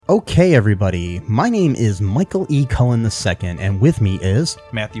Okay, everybody. My name is Michael E. Cullen II, and with me is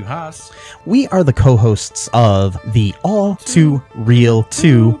Matthew Haas. We are the co-hosts of the All Too Real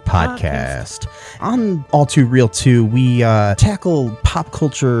 2 podcast. On All Too Real 2, we tackle pop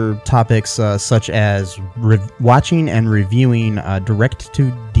culture topics such as watching and reviewing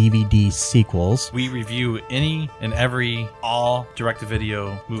direct-to-DVD sequels. We review any and every all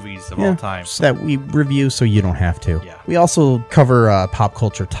direct-to-video movies of all time. So that we review so you don't have to. Yeah. We also cover pop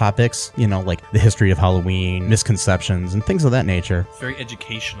culture topics, like the history of Halloween, misconceptions, and things of that nature. It's very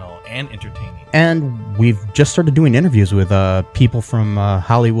educational and entertaining. And we've just started doing interviews with people from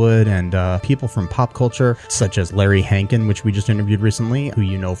Hollywood and people from pop culture, such as Larry Hankin, which we just interviewed recently, who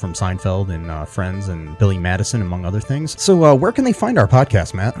you know from Seinfeld and Friends, and Billy Madison, among other things. So where can they find our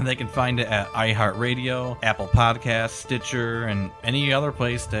podcast, Matt? And they can find it at iHeartRadio, Apple Podcasts, Stitcher, and any other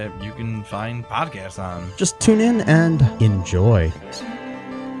place that you can find podcasts on. Just tune in and enjoy.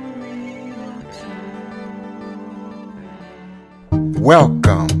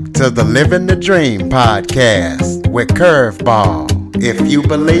 Welcome to the Living the Dream podcast with Curveball. If you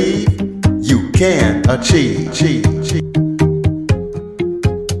believe, you can achieve.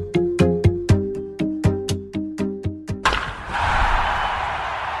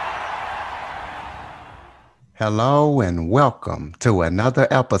 Hello and welcome to another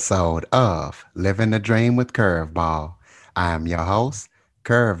episode of Living the Dream with Curveball. I am your host,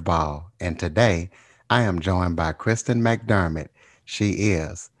 Curveball, and today I am joined by Kristen McDermott. She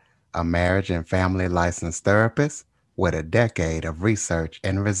is a marriage and family licensed therapist with a decade of research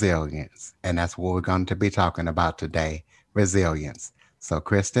and resilience. And that's what we're going to be talking about today, resilience. So,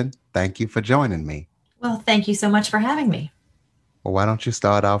 Kristen, thank you for joining me. Well, thank you so much for having me. Well, why don't you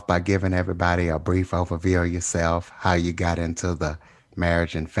start off by giving everybody a brief overview of yourself, how you got into the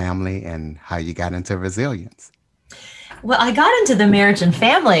marriage and family, and how you got into resilience? Well, I got into the marriage and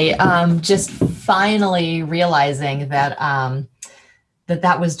family just finally realizing that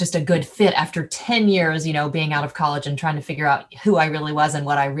that was just a good fit after 10 years, being out of college and trying to figure out who I really was and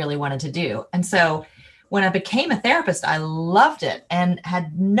what I really wanted to do. And so when I became a therapist, I loved it and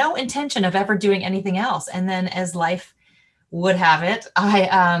had no intention of ever doing anything else. And then as life would have it,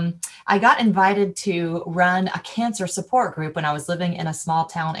 I got invited to run a cancer support group when I was living in a small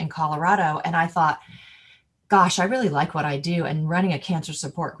town in Colorado. And I thought, gosh, I really like what I do. And running a cancer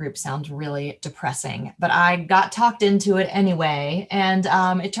support group sounds really depressing, but I got talked into it anyway. And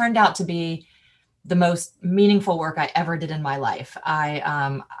it turned out to be the most meaningful work I ever did in my life.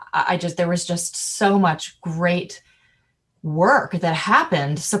 There was just so much great work that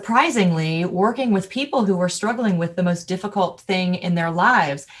happened, surprisingly, working with people who were struggling with the most difficult thing in their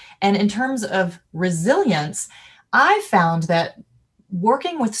lives. And in terms of resilience, I found that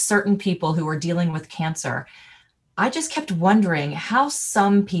working with certain people who were dealing with cancer, I just kept wondering how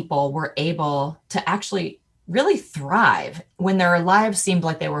some people were able to actually really thrive when their lives seemed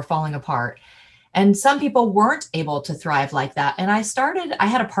like they were falling apart. And some people weren't able to thrive like that. And I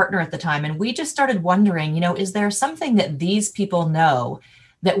had a partner at the time, and we just started wondering, is there something that these people know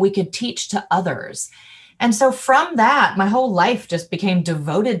that we could teach to others? And so from that, my whole life just became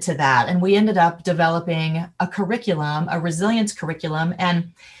devoted to that. And we ended up developing a curriculum, a resilience curriculum.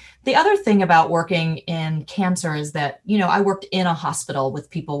 And the other thing about working in cancer is that, I worked in a hospital with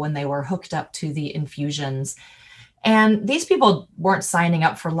people when they were hooked up to the infusions. And these people weren't signing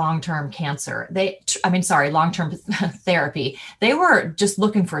up for long-term long-term therapy. They were just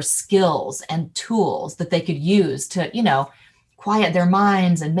looking for skills and tools that they could use to, quiet their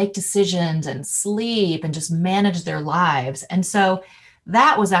minds and make decisions and sleep and just manage their lives. And so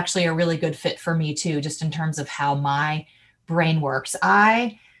that was actually a really good fit for me too, just in terms of how my brain works.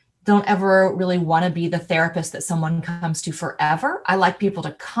 I don't ever really want to be the therapist that someone comes to forever. I like people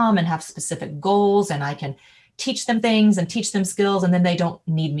to come and have specific goals, and I can teach them things and teach them skills, and then they don't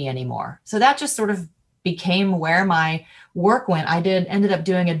need me anymore. So that just sort of became where my work went. I ended up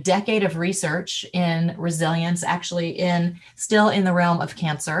doing a decade of research in resilience, actually still in the realm of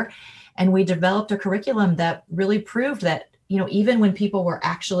cancer. And we developed a curriculum that really proved that, even when people were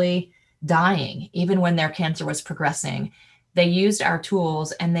actually dying, even when their cancer was progressing, they used our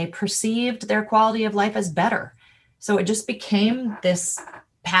tools and they perceived their quality of life as better. So it just became this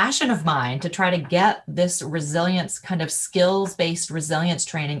passion of mine to try to get this resilience, kind of skills-based resilience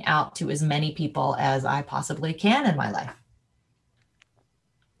training out to as many people as I possibly can in my life.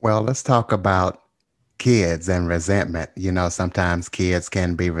 Well, let's talk about kids and resentment. Sometimes kids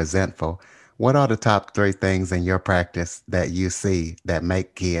can be resentful. What are the top 3 things in your practice that you see that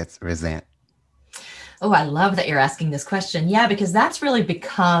make kids resent? Oh, I love that you're asking this question. Yeah, because that's really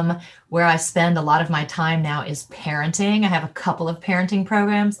become where I spend a lot of my time now is parenting. I have a couple of parenting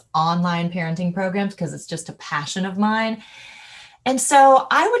programs, online parenting programs, because it's just a passion of mine. And so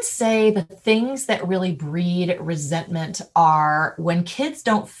I would say the things that really breed resentment are when kids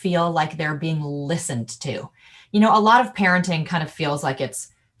don't feel like they're being listened to. A lot of parenting kind of feels like it's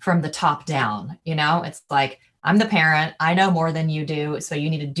from the top down, it's like, I'm the parent, I know more than you do, so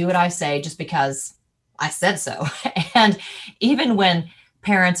you need to do what I say just because I said so. And even when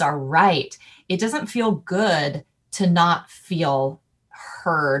parents are right, it doesn't feel good to not feel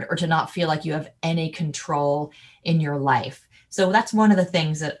heard or to not feel like you have any control in your life. So that's one of the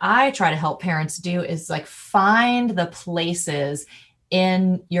things that I try to help parents do is like find the places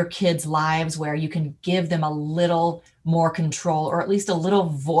in your kids' lives where you can give them a little more control or at least a little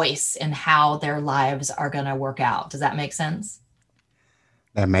voice in how their lives are going to work out. Does that make sense?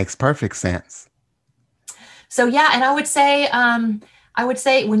 That makes perfect sense. So yeah, and I would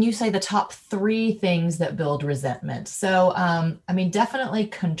say when you say the top three things that build resentment. So I mean, definitely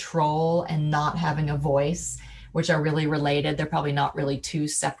control and not having a voice, which are really related. They're probably not really two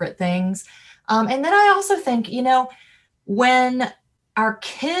separate things. And then I also think, when our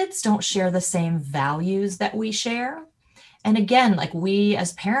kids don't share the same values that we share, and again, like we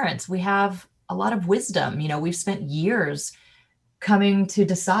as parents, we have a lot of wisdom. We've spent years coming to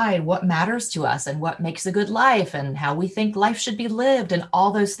decide what matters to us and what makes a good life and how we think life should be lived and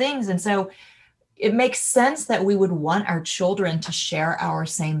all those things. And so it makes sense that we would want our children to share our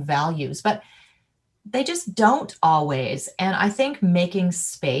same values, but they just don't always. And I think making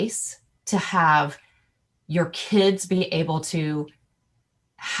space to have your kids be able to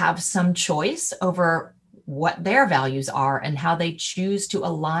have some choice over what their values are and how they choose to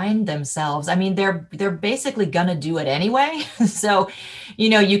align themselves. I mean, they're basically gonna do it anyway. So,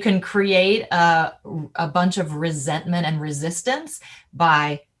 you can create a bunch of resentment and resistance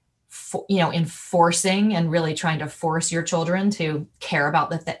by, enforcing and really trying to force your children to care about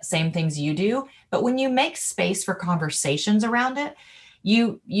the same things you do. But when you make space for conversations around it,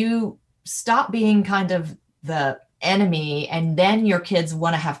 you stop being kind of the enemy, and then your kids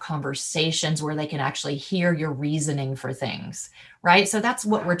want to have conversations where they can actually hear your reasoning for things, right? So that's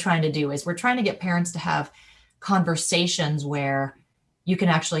what we're trying to do is we're trying to get parents to have conversations where you can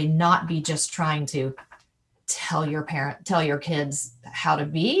actually not be just trying to tell your kids how to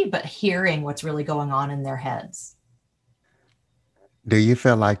be, but hearing what's really going on in their heads. Do you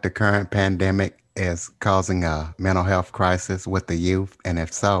feel like the current pandemic is causing a mental health crisis with the youth? And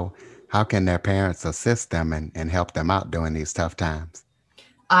if so, how can their parents assist them and help them out during these tough times?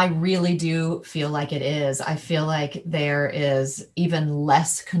 I really do feel like it is. I feel like there is even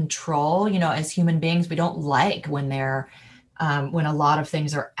less control. As human beings, we don't like when a lot of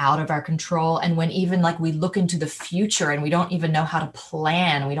things are out of our control, and when even like we look into the future and we don't even know how to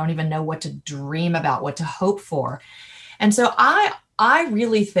plan, we don't even know what to dream about, what to hope for. And so I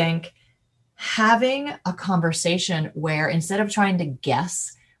really think having a conversation where instead of trying to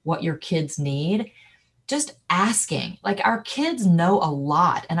guess what your kids need, just asking. Like our kids know a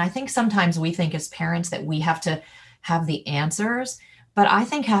lot. And I think sometimes we think as parents that we have to have the answers. But I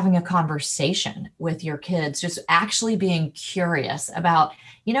think having a conversation with your kids, just actually being curious about,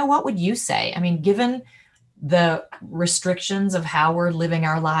 what would you say? I mean, given the restrictions of how we're living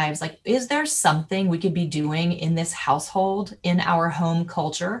our lives, like, is there something we could be doing in this household, in our home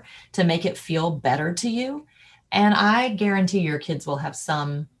culture to make it feel better to you? And I guarantee your kids will have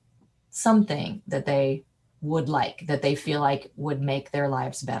something that they would like, that they feel like would make their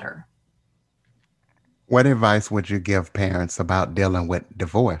lives better. What advice would you give parents about dealing with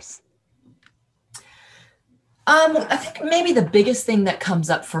divorce? I think maybe the biggest thing that comes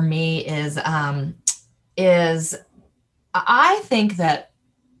up for me is I think that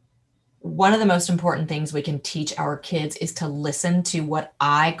one of the most important things we can teach our kids is to listen to what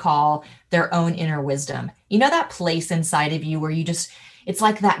I call their own inner wisdom. That place inside of you where it's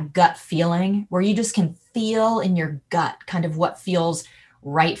like that gut feeling where you just can feel in your gut kind of what feels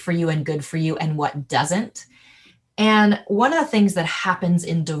right for you and good for you and what doesn't. And one of the things that happens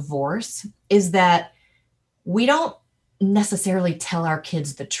in divorce is that we don't necessarily tell our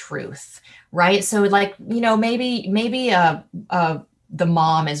kids the truth, right? So like, maybe the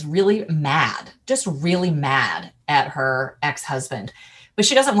mom is really mad, just really mad at her ex-husband, but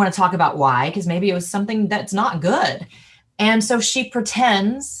she doesn't want to talk about why, because maybe it was something that's not good. And so she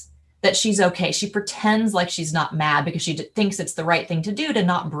pretends that she's okay. She pretends like she's not mad because she thinks it's the right thing to do to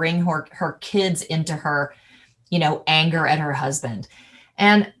not bring her kids into her, anger at her husband.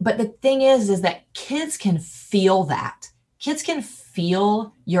 But the thing is that kids can feel that. kids can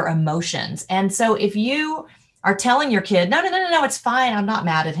feel your emotions. And so if you are telling your kid, no, it's fine, I'm not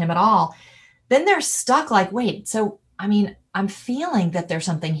mad at him at all, then they're stuck like, wait, so I mean, I'm feeling that there's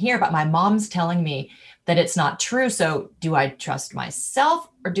something here, but my mom's telling me that it's not true. So do I trust myself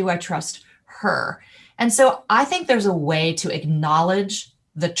or do I trust her? And so I think there's a way to acknowledge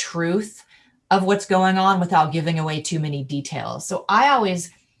the truth of what's going on without giving away too many details. So I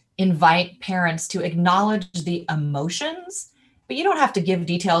always invite parents to acknowledge the emotions, but you don't have to give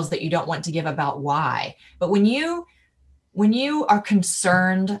details that you don't want to give about why. But when you are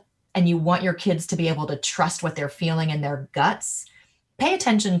concerned and you want your kids to be able to trust what they're feeling in their guts, pay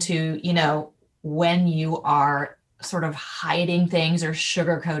attention to, when you are sort of hiding things or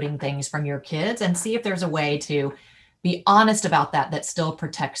sugarcoating things from your kids, and see if there's a way to be honest about that still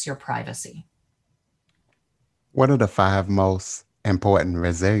protects your privacy. What are the 5 most important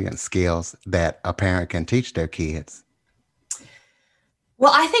resilience skills that a parent can teach their kids?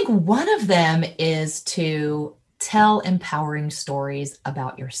 Well, I think one of them is to tell empowering stories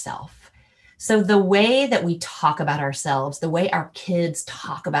about yourself. So the way that we talk about ourselves, the way our kids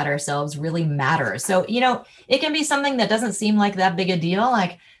talk about ourselves really matters. So, it can be something that doesn't seem like that big a deal,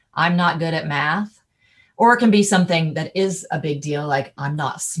 like I'm not good at math, or it can be something that is a big deal, like I'm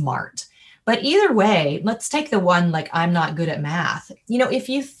not smart. But either way, let's take the one like I'm not good at math. If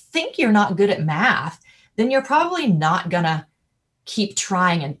you think you're not good at math, then you're probably not going to keep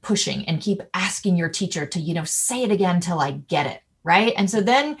trying and pushing and keep asking your teacher to, say it again till I get it, right? And so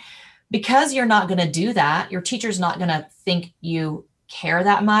then because you're not going to do that, your teacher's not going to think you care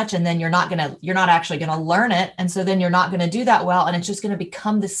that much, and then you're not actually going to learn it. And so then you're not going to do that well, and it's just going to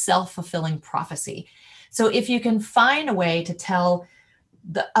become this self-fulfilling prophecy. So if you can find a way to tell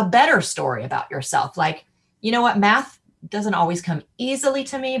a better story about yourself, like, math doesn't always come easily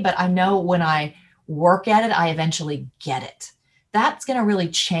to me, but I know when I work at it, I eventually get it. That's going to really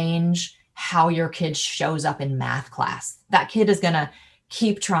change how your kid shows up in math class. That kid is going to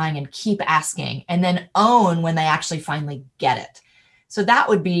keep trying and keep asking, and then own when they actually finally get it. So that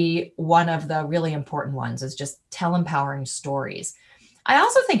would be one of the really important ones, is just tell empowering stories. I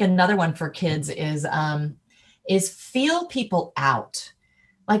also think another one for kids is feel people out.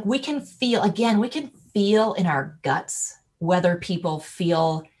 Like we can feel in our guts whether people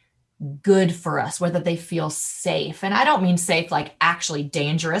feel good for us, whether they feel safe. And I don't mean safe like actually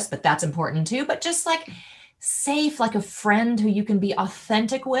dangerous, but that's important too, but just like safe, like a friend who you can be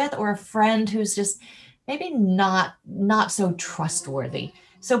authentic with, or a friend who's just maybe not so trustworthy.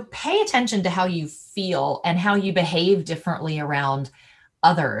 So pay attention to how you feel and how you behave differently around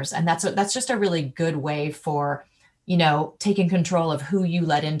others. And that's just a really good way for, taking control of who you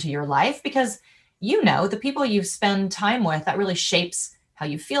let into your life, because the people you spend time with, that really shapes how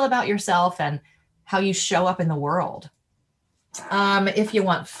you feel about yourself and how you show up in the world. If you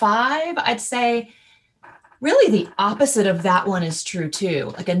want 5, I'd say really the opposite of that one is true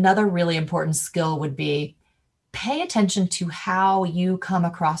too. Like another really important skill would be pay attention to how you come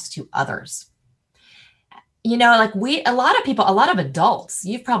across to others. Like a lot of adults,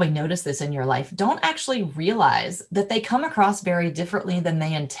 you've probably noticed this in your life, don't actually realize that they come across very differently than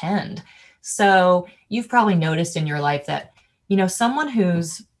they intend. So you've probably noticed in your life that, someone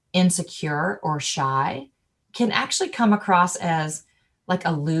who's insecure or shy can actually come across as like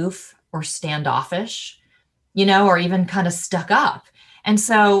aloof or standoffish, or even kind of stuck up. And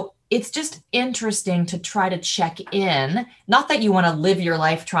so it's just interesting to try to check in, not that you want to live your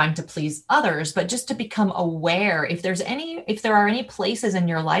life trying to please others, but just to become aware if there are any places in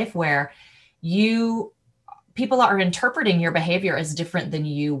your life where people are interpreting your behavior as different than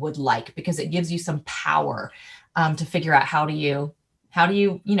you would like, because it gives you some power to figure out how do you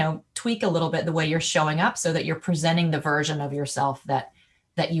tweak a little bit the way you're showing up so that you're presenting the version of yourself that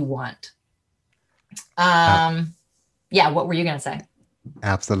you want. What were you going to say?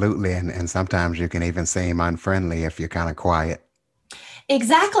 Absolutely. And sometimes you can even seem unfriendly if you're kind of quiet.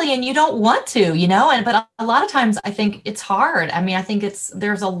 Exactly. And you don't want to, but a lot of times I think it's hard. I mean, I think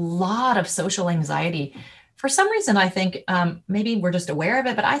there's a lot of social anxiety. For some reason, I think maybe we're just aware of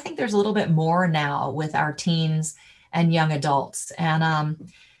it, but I think there's a little bit more now with our teens and young adults. And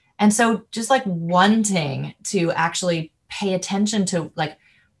so just like wanting to actually pay attention to like,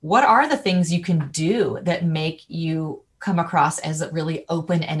 what are the things you can do that make you come across as really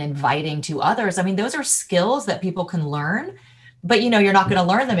open and inviting to others? I mean, those are skills that people can learn, but you're not going to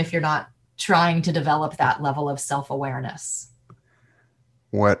learn them if you're not trying to develop that level of self-awareness.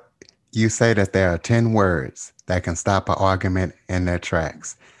 What you say that there are 10 words that can stop an argument in their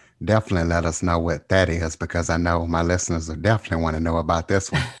tracks. Definitely let us know what that is, because I know my listeners will definitely want to know about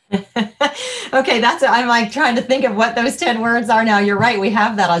this one. Okay, I'm like trying to think of what those 10 words are now. You're right. We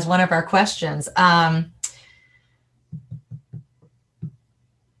have that as one of our questions.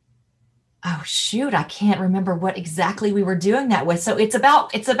 Oh shoot, I can't remember what exactly we were doing that with. So it's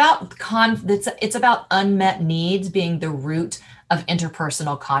about unmet needs being the root of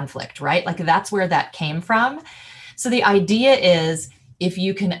interpersonal conflict, right? Like that's where that came from. So the idea is if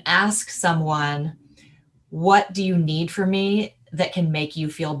you can ask someone, what do you need from me that can make you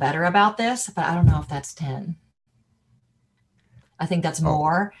feel better about this? But I don't know if that's 10. I think that's Oh,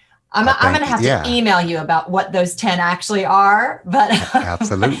 more. I I'm going think, to have to yeah, email you about what those 10 actually are, but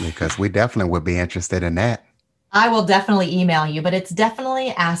absolutely, because we definitely would be interested in that. I will definitely email you, but it's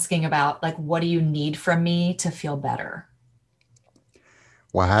definitely asking about like, what do you need from me to feel better?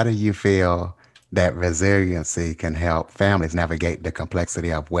 Well, how do you feel that resiliency can help families navigate the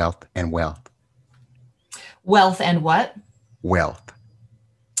complexity of wealth and wealth? Wealth and what? Wealth.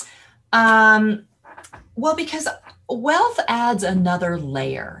 Um, well, because wealth adds another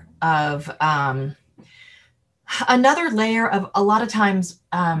layer of a lot of times,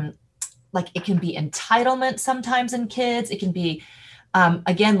 like it can be entitlement sometimes in kids. It can be,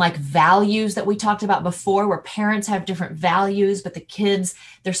 again, like values that we talked about before, where parents have different values, but the kids,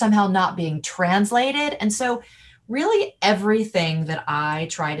 they're somehow not being translated. And so, really, everything that I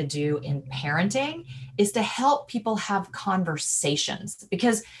try to do in parenting is to help people have conversations.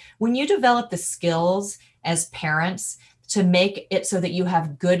 Because when you develop the skills as parents to make it so that you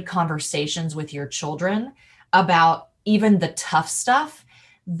have good conversations with your children about even the tough stuff,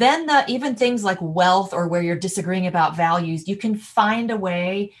 then even things like wealth or where you're disagreeing about values, you can find a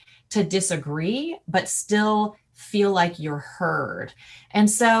way to disagree, but still feel like you're heard. And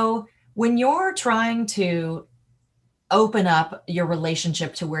so when you're trying to open up your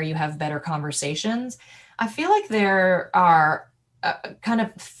relationship to where you have better conversations, I feel like there are kind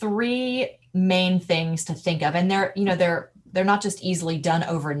of three main things to think of. And they're not just easily done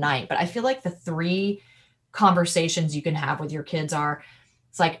overnight, but I feel like the three conversations you can have with your kids are,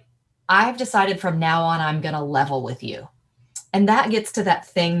 it's like, I've decided from now on, I'm going to level with you. And that gets to that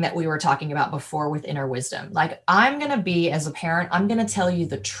thing that we were talking about before with inner wisdom. Like, I'm going to be, as a parent, I'm going to tell you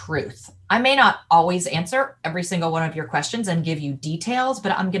the truth. I may not always answer every single one of your questions and give you details,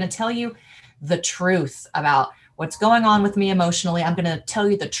 but I'm going to tell you the truth about what's going on with me emotionally. I'm going to tell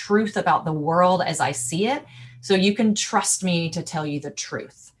you the truth about the world as I see it, so you can trust me to tell you the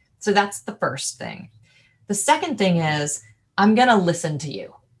truth. So that's the first thing. The second thing is, I'm going to listen to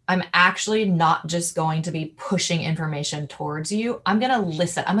you. I'm actually not just going to be pushing information towards you. I'm going to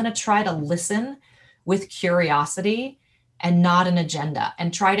listen. I'm going to try to listen with curiosity and not an agenda,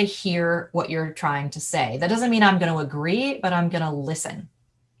 and try to hear what you're trying to say. That doesn't mean I'm going to agree, but I'm going to listen.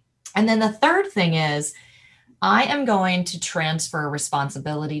 And then the third thing is, I am going to transfer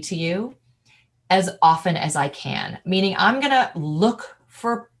responsibility to you as often as I can, meaning I'm going to look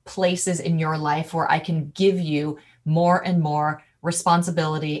for places in your life where I can give you more and more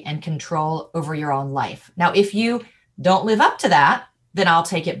responsibility and control over your own life. Now, if you don't live up to that, then I'll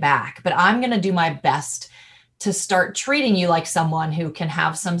take it back. But I'm going to do my best to start treating you like someone who can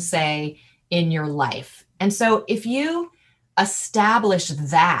have some say in your life. And so if you establish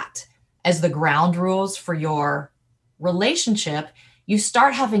that as the ground rules for your relationship, you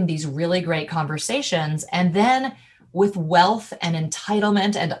start having these really great conversations. And then with wealth and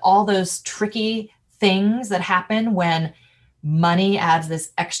entitlement and all those tricky things that happen when money adds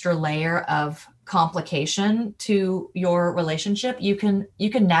this extra layer of complication to your relationship, you can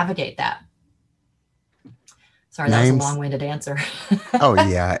navigate that. Sorry, that was a Names. long-winded answer. Oh,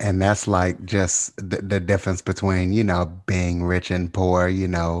 yeah. And that's like just the difference between, being rich and poor,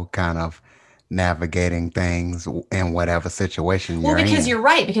 kind of navigating things in whatever situation Well, you're because in. you're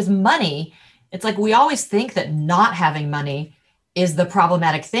right, because money, it's like we always think that not having money is the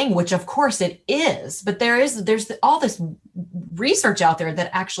problematic thing, which of course it is. But there's all this research out there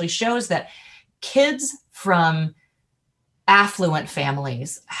that actually shows that kids from affluent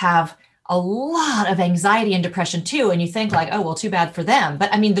families have a lot of anxiety and depression too. And you think like, oh, well, too bad for them.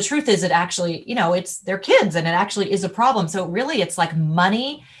 But I mean, the truth is it actually, it's their kids, and it actually is a problem. So really it's like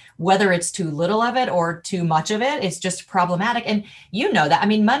money, whether it's too little of it or too much of it, is just problematic. And that, I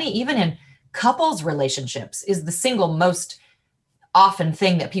mean, money, even in couples relationships, is the single most often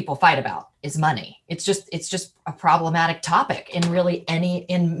thing that people fight about is money. It's just a problematic topic in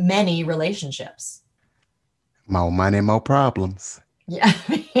many relationships. More money, more problems. Yeah.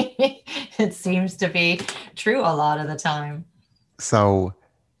 It seems to be true a lot of the time. So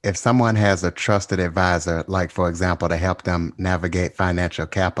if someone has a trusted advisor, like for example, to help them navigate financial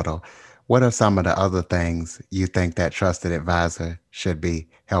capital, What are some of the other things you think that trusted advisor should be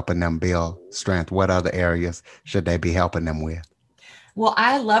helping them build strength? What other areas should they be helping them with? Well,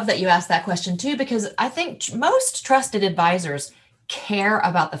 I love that you asked that question too, because I think most trusted advisors care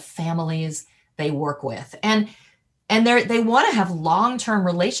about the families they work with. And they want to have long-term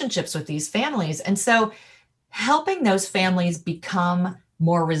relationships with these families. And so helping those families become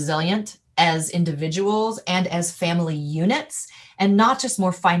more resilient as individuals and as family units, and not just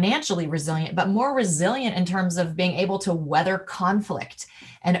more financially resilient, but more resilient in terms of being able to weather conflict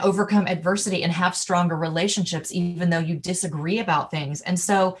and overcome adversity and have stronger relationships, even though you disagree about things. And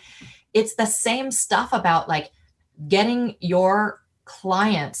so it's the same stuff about like getting your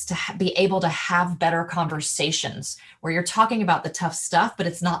clients to be able to have better conversations where you're talking about the tough stuff, but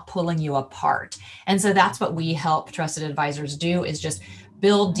it's not pulling you apart. And so that's what we help trusted advisors do, is just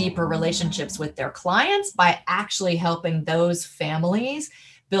build deeper relationships with their clients by actually helping those families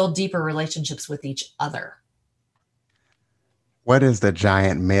build deeper relationships with each other. What is the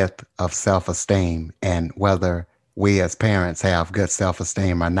giant myth of self-esteem, and whether we as parents have good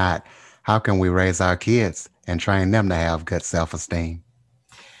self-esteem or not? How can we raise our kids and train them to have good self-esteem?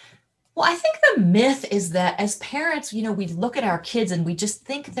 Well, I think the myth is that as parents, we look at our kids and we just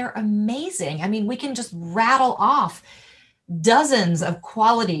think they're amazing. I mean, we can just rattle off dozens of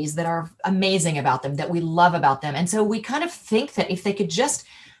qualities that are amazing about them, that we love about them. And so we kind of think that if they could just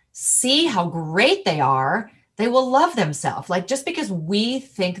see how great they are, they will love themselves. Like, just because we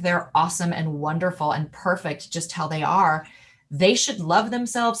think they're awesome and wonderful and perfect just how they are, they should love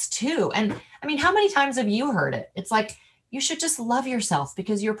themselves too. And I mean, how many times have you heard it? It's like, you should just love yourself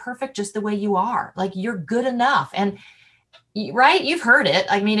because you're perfect just the way you are. Like, you're good enough. And right, you've heard it.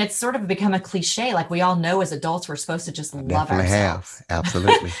 I mean, it's sort of become a cliche. Like, we all know as adults, we're supposed to just love Definitely ourselves. have.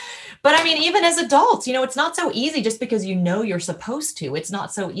 Absolutely. But I mean, even as adults, it's not so easy just because you're supposed to. It's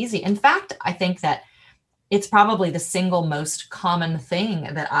not so easy. In fact, I think that it's probably the single most common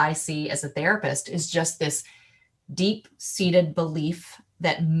thing that I see as a therapist is just this deep-seated belief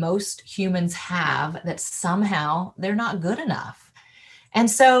that most humans have that somehow they're not good enough. And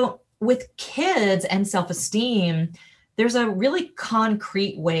so with kids and self-esteem, there's a really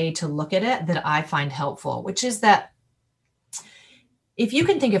concrete way to look at it that I find helpful, which is that if you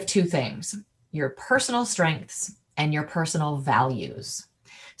can think of two things, your personal strengths and your personal values.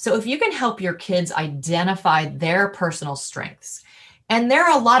 So if you can help your kids identify their personal strengths, and there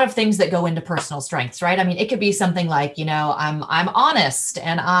are a lot of things that go into personal strengths, right? I mean, it could be something like, I'm honest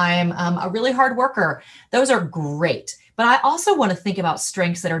and I'm a really hard worker. Those are great. But I also want to think about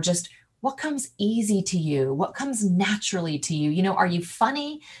strengths that are just what comes easy to you, what comes naturally to you. Are you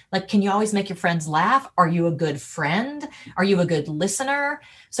funny? Like, can you always make your friends laugh? Are you a good friend? Are you a good listener?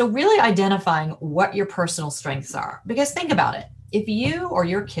 So really identifying what your personal strengths are. Because think about it. If you or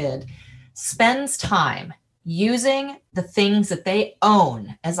your kid spends time using the things that they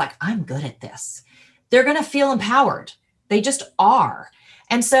own as like, I'm good at this, they're going to feel empowered. They just are.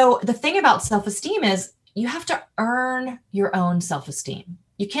 And so the thing about self-esteem is you have to earn your own self-esteem.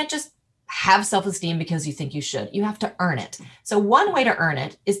 You can't just have self-esteem because you think you should. You have to earn it. So one way to earn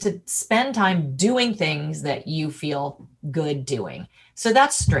it is to spend time doing things that you feel good doing. So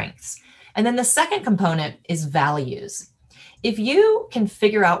that's strengths. And then the second component is values. If you can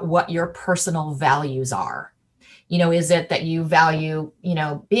figure out what your personal values are, is it that you value,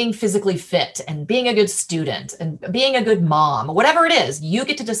 being physically fit and being a good student and being a good mom, whatever it is, you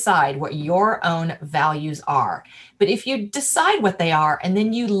get to decide what your own values are. But if you decide what they are and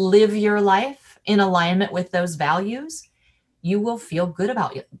then you live your life in alignment with those values, you will feel good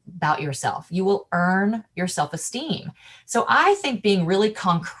about yourself. You will earn your self-esteem. So I think being really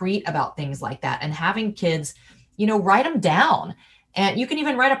concrete about things like that and having kids, write them down. And you can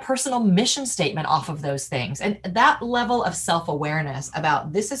even write a personal mission statement off of those things. And that level of self-awareness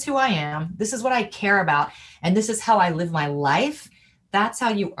about this is who I am, this is what I care about, and this is how I live my life, that's how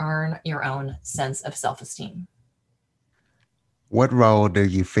you earn your own sense of self-esteem. What role do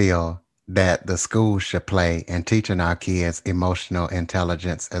you feel that the schools should play in teaching our kids emotional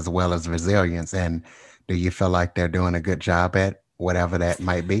intelligence as well as resilience? And do you feel like they're doing a good job at whatever that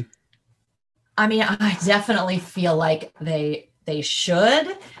might be? I mean, I definitely feel like they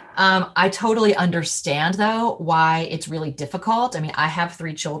should. I totally understand though why it's really difficult. I mean, I have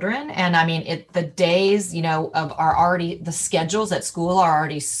 3 children, and I mean, the days, the schedules at school are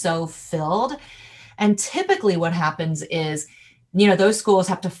already so filled. And typically what happens is, those schools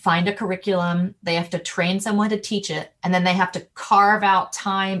have to find a curriculum, they have to train someone to teach it, and then they have to carve out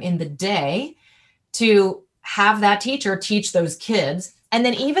time in the day to have that teacher teach those kids. And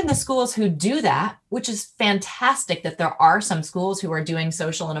then even the schools who do that, which is fantastic that there are some schools who are doing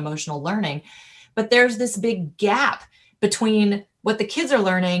social and emotional learning, but there's this big gap between what the kids are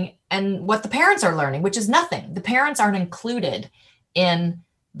learning and what the parents are learning, which is nothing. The parents aren't included in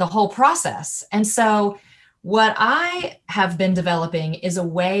the whole process. And so what I have been developing is a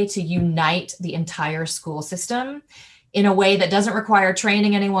way to unite the entire school system in a way that doesn't require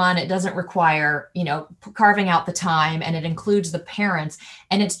training anyone. It doesn't require, carving out the time, and it includes the parents.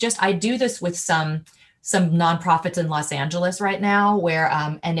 And it's just, I do this with some nonprofits in Los Angeles right now where,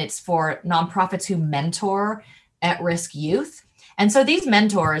 and it's for nonprofits who mentor at-risk youth. And so these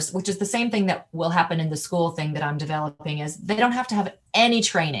mentors, which is the same thing that will happen in the school thing that I'm developing, is they don't have to have any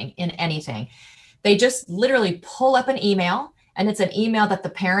training in anything. They just literally pull up an email, and it's an email that the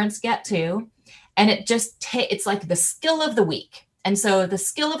parents get to, and it just it's like the skill of the week. And so the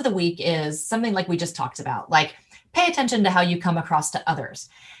skill of the week is something like we just talked about, like pay attention to how you come across to others.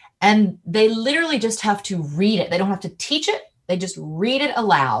 And they literally just have to read it. They don't have to teach it. They just read it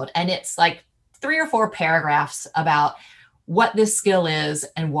aloud. And it's like 3 or 4 paragraphs about what this skill is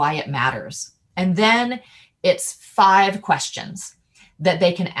and why it matters. And then it's 5 questions that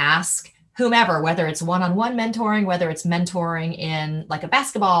they can ask whomever, whether it's one-on-one mentoring, whether it's mentoring in like a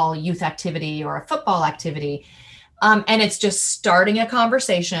basketball youth activity or a football activity. And it's just starting a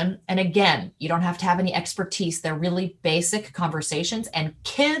conversation. And again, you don't have to have any expertise. They're really basic conversations, and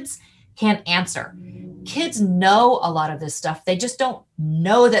kids can't answer. Kids know a lot of this stuff. They just don't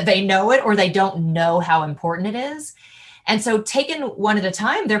know that they know it, or they don't know how important it is. And so taken one at a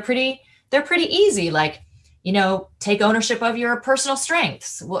time, they're pretty easy. Like, take ownership of your personal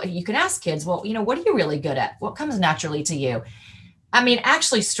strengths. Well, you can ask kids, well, what are you really good at? What comes naturally to you? I mean,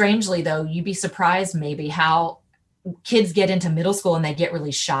 actually, strangely though, you'd be surprised maybe how kids get into middle school and they get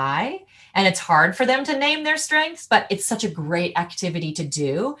really shy, and it's hard for them to name their strengths, but it's such a great activity to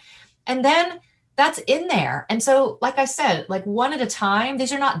do. And then that's in there. And so, like I said, like one at a time,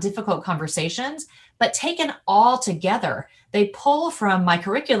 these are not difficult conversations, but taken all together, they pull from my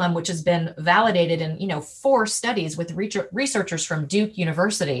curriculum, which has been validated in, 4 studies with researchers from Duke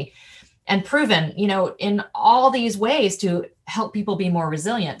University, and proven, in all these ways to help people be more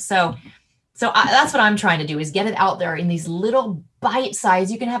resilient. So that's what I'm trying to do, is get it out there in these little bite-sized,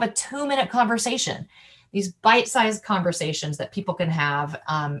 you can have a 2-minute conversation, these bite-sized conversations that people can have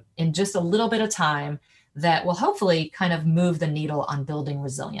in just a little bit of time that will hopefully kind of move the needle on building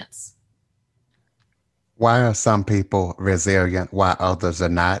resilience. Why are some people resilient while others are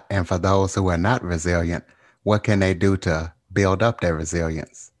not? And for those who are not resilient, what can they do to build up their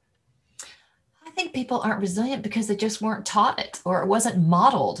resilience? I think people aren't resilient because they just weren't taught it, or it wasn't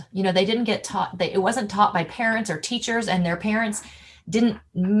modeled. They didn't get taught. It wasn't taught by parents or teachers, and their parents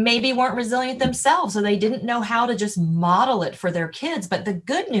weren't resilient themselves. So they didn't know how to just model it for their kids. But the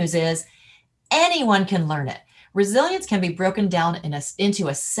good news is anyone can learn it. Resilience can be broken down into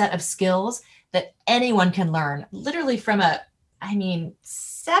a set of skills that anyone can learn, literally from a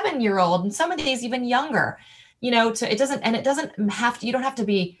 7-year-old, and some of these even younger, you don't have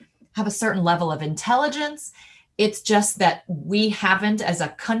to have a certain level of intelligence. It's just that we haven't, as a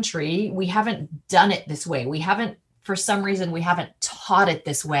country, we haven't done it this way. For some reason, we haven't taught it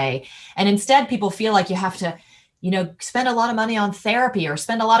this way. And instead, people feel like you have to, spend a lot of money on therapy or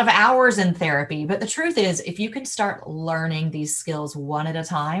spend a lot of hours in therapy. But the truth is, if you can start learning these skills one at a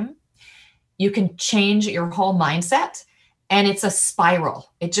time, you can change your whole mindset, and it's a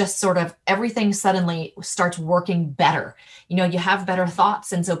spiral. It just sort of, everything suddenly starts working better. You have better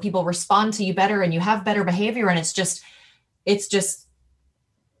thoughts, and so people respond to you better, and you have better behavior. And it's just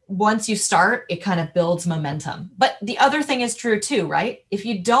once you start, it kind of builds momentum. But the other thing is true too, right? If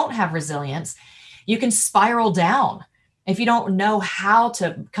you don't have resilience, you can spiral down. If you don't know how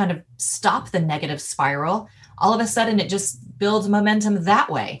to kind of stop the negative spiral, all of a sudden it just builds momentum that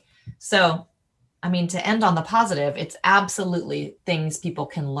way. So, to end on the positive, it's absolutely things people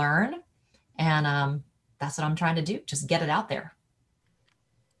can learn. And that's what I'm trying to do. Just get it out there.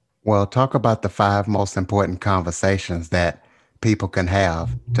 Well, talk about the 5 most important conversations that people can have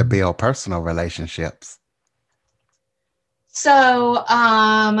to build personal relationships. So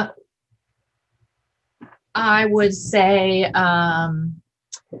I would say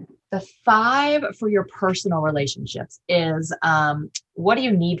the 5 for your personal relationships is, what do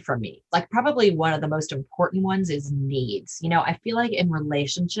you need from me? Like, probably one of the most important ones is needs. I feel like in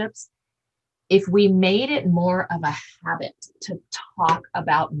relationships, if we made it more of a habit to talk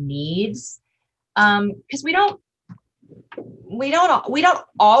about needs, because we don't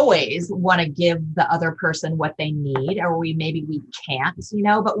always want to give the other person what they need, or we can't,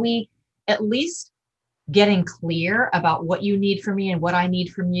 but we at least getting clear about what you need from me and what I need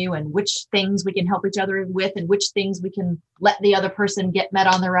from you, and which things we can help each other with and which things we can let the other person get met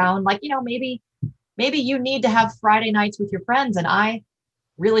on their own. Like, maybe you need to have Friday nights with your friends, and I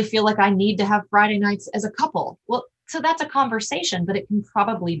really feel like I need to have Friday nights as a couple. Well, so that's a conversation, but it can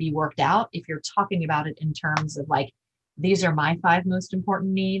probably be worked out if you're talking about it in terms of like, these are my 5 most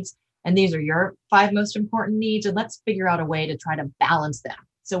important needs, and these are your 5 most important needs. And let's figure out a way to try to balance them,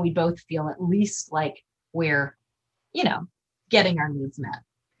 so we both feel at least like we're, getting our needs met,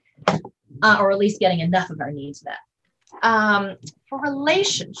 or at least getting enough of our needs met. For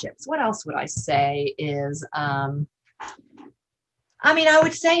relationships, what else would I say is, I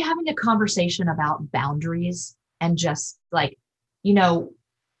would say having a conversation about boundaries, and just like,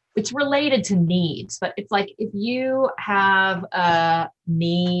 it's related to needs, but it's like, if you have a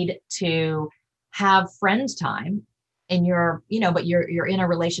need to have friends time, and but you're in a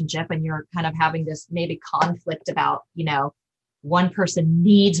relationship, and you're kind of having this maybe conflict about, one person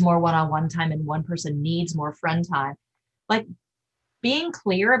needs more one-on-one time and one person needs more friend time. Like, being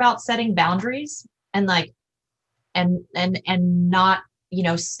clear about setting boundaries, and like, and not,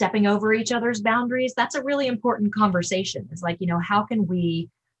 stepping over each other's boundaries. That's a really important conversation. It's like, how can we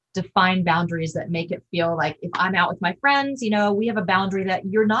define boundaries that make it feel like, if I'm out with my friends, we have a boundary that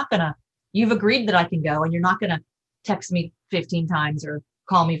you've agreed that I can go, and you're not going to text me 15 times or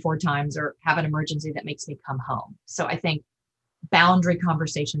call me 4 times or have an emergency that makes me come home. So I think boundary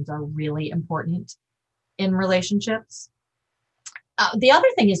conversations are really important in relationships. The other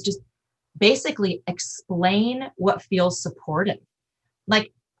thing is just basically explain what feels supportive.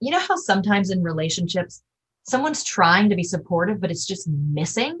 Like, how sometimes in relationships, someone's trying to be supportive, but it's just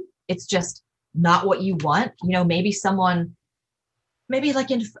missing. It's just not what you want. Maybe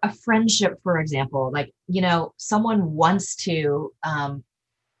like in a friendship, for example, like, someone wants to,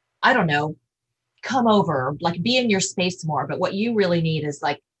 I don't know, come over, like be in your space more. But what you really need is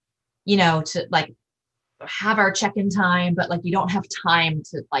like, to like have our check-in time, but like, you don't have time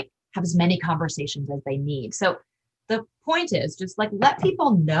to like have as many conversations as they need. So the point is just like, let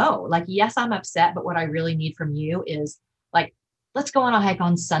people know, like, yes, I'm upset, but what I really need from you is like, let's go on a hike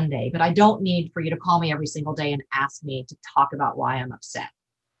on Sunday, but I don't need for you to call me every single day and ask me to talk about why I'm upset.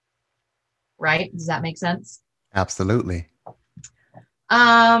 Right? Does that make sense? Absolutely.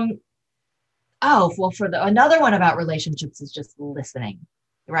 Another one about relationships is just listening,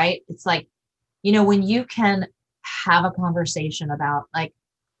 right? It's like, when you can have a conversation about like,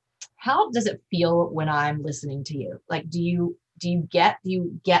 how does it feel when I'm listening to you? Like, do you get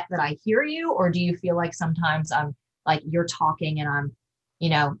that I hear you? Or do you feel like sometimes I'm like, you're talking and I'm,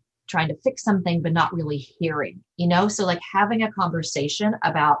 trying to fix something, but not really hearing, So like, having a conversation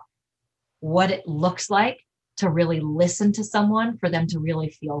about what it looks like to really listen to someone, for them to really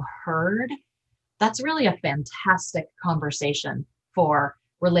feel heard. That's really a fantastic conversation for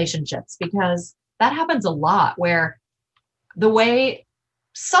relationships, because that happens a lot, where the way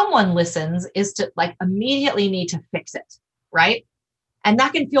someone listens is to like immediately need to fix it, right? And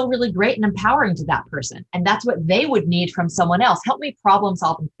that can feel really great and empowering to that person. And that's what they would need from someone else. Help me problem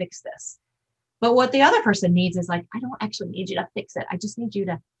solve and fix this. But what the other person needs is like, I don't actually need you to fix it. I just need you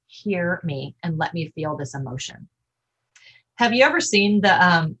to hear me and let me feel this emotion. Have you ever seen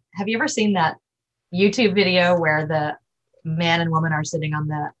that YouTube video where the man and woman are sitting on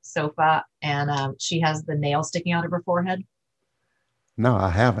the sofa, and she has the nail sticking out of her forehead? No, I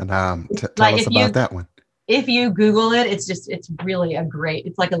haven't. Tell us about that one. If you Google it, it's really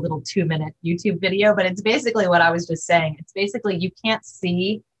it's like a little 2-minute YouTube video, but it's basically what I was just saying. It's basically, you can't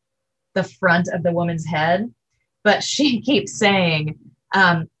see the front of the woman's head, but she keeps saying,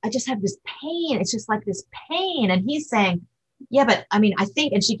 I just have this pain. It's just like this pain. And he's saying, yeah, but I mean, I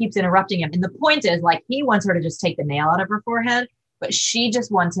think, and she keeps interrupting him. And the point is like, he wants her to just take the nail out of her forehead, but she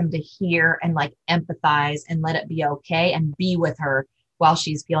just wants him to hear and like empathize and let it be okay and be with her while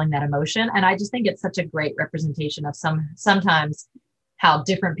she's feeling that emotion. And I just think it's such a great representation of sometimes how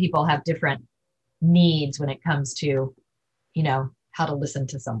different people have different needs when it comes to, how to listen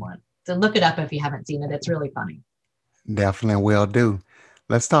to someone. So look it up if you haven't seen it. It's really funny. Definitely will do.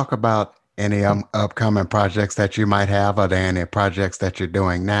 Let's talk about any upcoming projects that you might have. Are there any projects that you're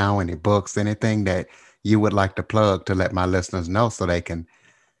doing now? Any books, anything that you would like to plug to let my listeners know so they can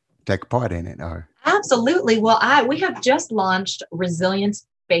take part in it? Or Absolutely. Well, we have just launched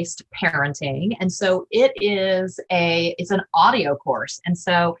resilience-based parenting. And so it's an audio course. And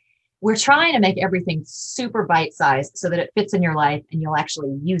so we're trying to make everything super bite-sized so that it fits in your life and you'll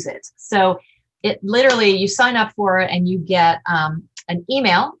actually use it. So it literally, you sign up for it and you get an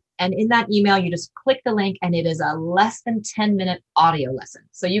email. And in that email, you just click the link and it is a less than 10-minute audio lesson.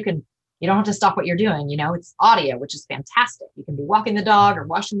 So you can You don't have to stop what you're doing. It's audio, which is fantastic. You can be walking the dog or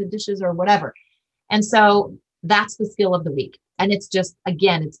washing the dishes or whatever. And so that's the skill of the week. And it's just,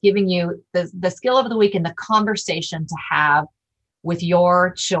 again, it's giving you the skill of the week and the conversation to have with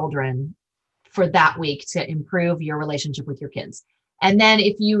your children for that week to improve your relationship with your kids. And then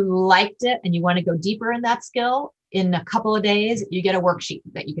if you liked it and you want to go deeper in that skill, in a couple of days, you get a worksheet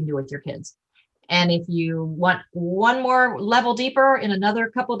that you can do with your kids. And if you want one more level deeper in another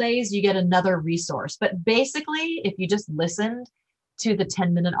couple of days, you get another resource. But basically, if you just listened to the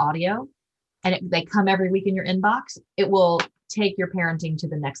 10-minute audio and they come every week in your inbox, it will take your parenting to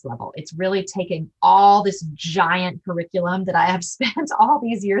the next level. It's really taking all this giant curriculum that I have spent all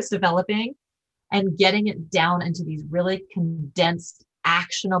these years developing and getting it down into these really condensed,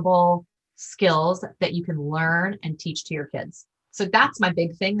 actionable skills that you can learn and teach to your kids. So that's my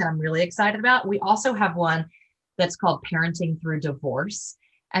big thing that I'm really excited about. We also have one that's called Parenting Through Divorce.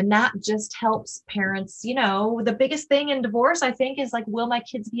 And that just helps parents, the biggest thing in divorce, I think, is like, will my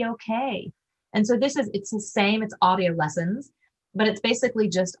kids be okay? And so it's the same, it's audio lessons, but it's basically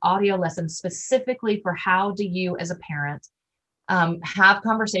just audio lessons specifically for how do you as a parent have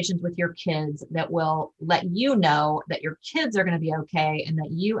conversations with your kids that will let you know that your kids are going to be okay and that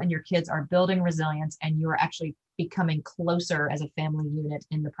you and your kids are building resilience and you are actually becoming closer as a family unit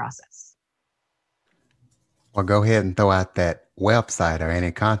in the process. Well, go ahead and throw out that website or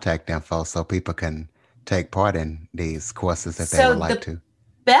any contact info so people can take part in these courses if they would like to.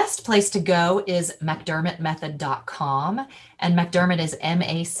 Best place to go is McDermottmethod.com, and McDermott is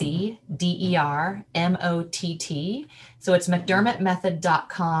MacDermott. So it's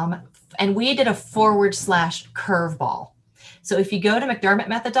McDermottmethod.com, and we did a /curveball. So if you go to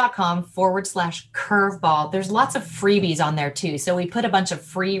McDermottmethod.com /curveball, there's lots of freebies on there too. So we put a bunch of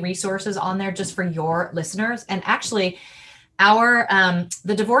free resources on there just for your listeners. And actually,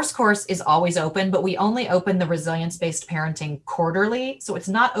 the divorce course is always open, but we only open the resilience-based parenting quarterly. So it's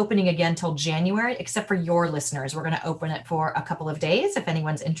not opening again till January, except for your listeners. We're going to open it for a couple of days. If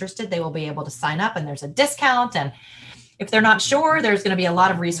anyone's interested, they will be able to sign up and there's a discount. And if they're not sure, there's going to be a lot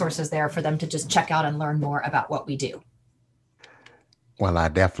of resources there for them to just check out and learn more about what we do. Well, I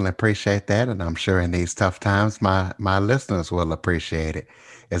definitely appreciate that. And I'm sure in these tough times, my listeners will appreciate it.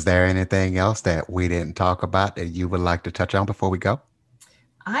 Is there anything else that we didn't talk about that you would like to touch on before we go?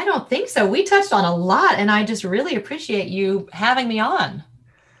 I don't think so. We touched on a lot, and I just really appreciate you having me on.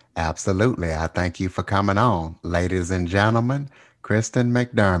 Absolutely. I thank you for coming on. Ladies and gentlemen, Kristen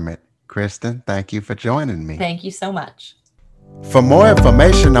McDermott. Kristen, thank you for joining me. Thank you so much. For more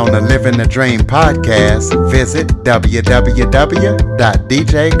information on the Living the Dream podcast, visit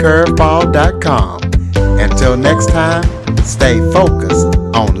www.djcurveball.com. Until next time, stay focused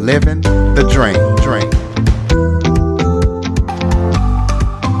on living the dream.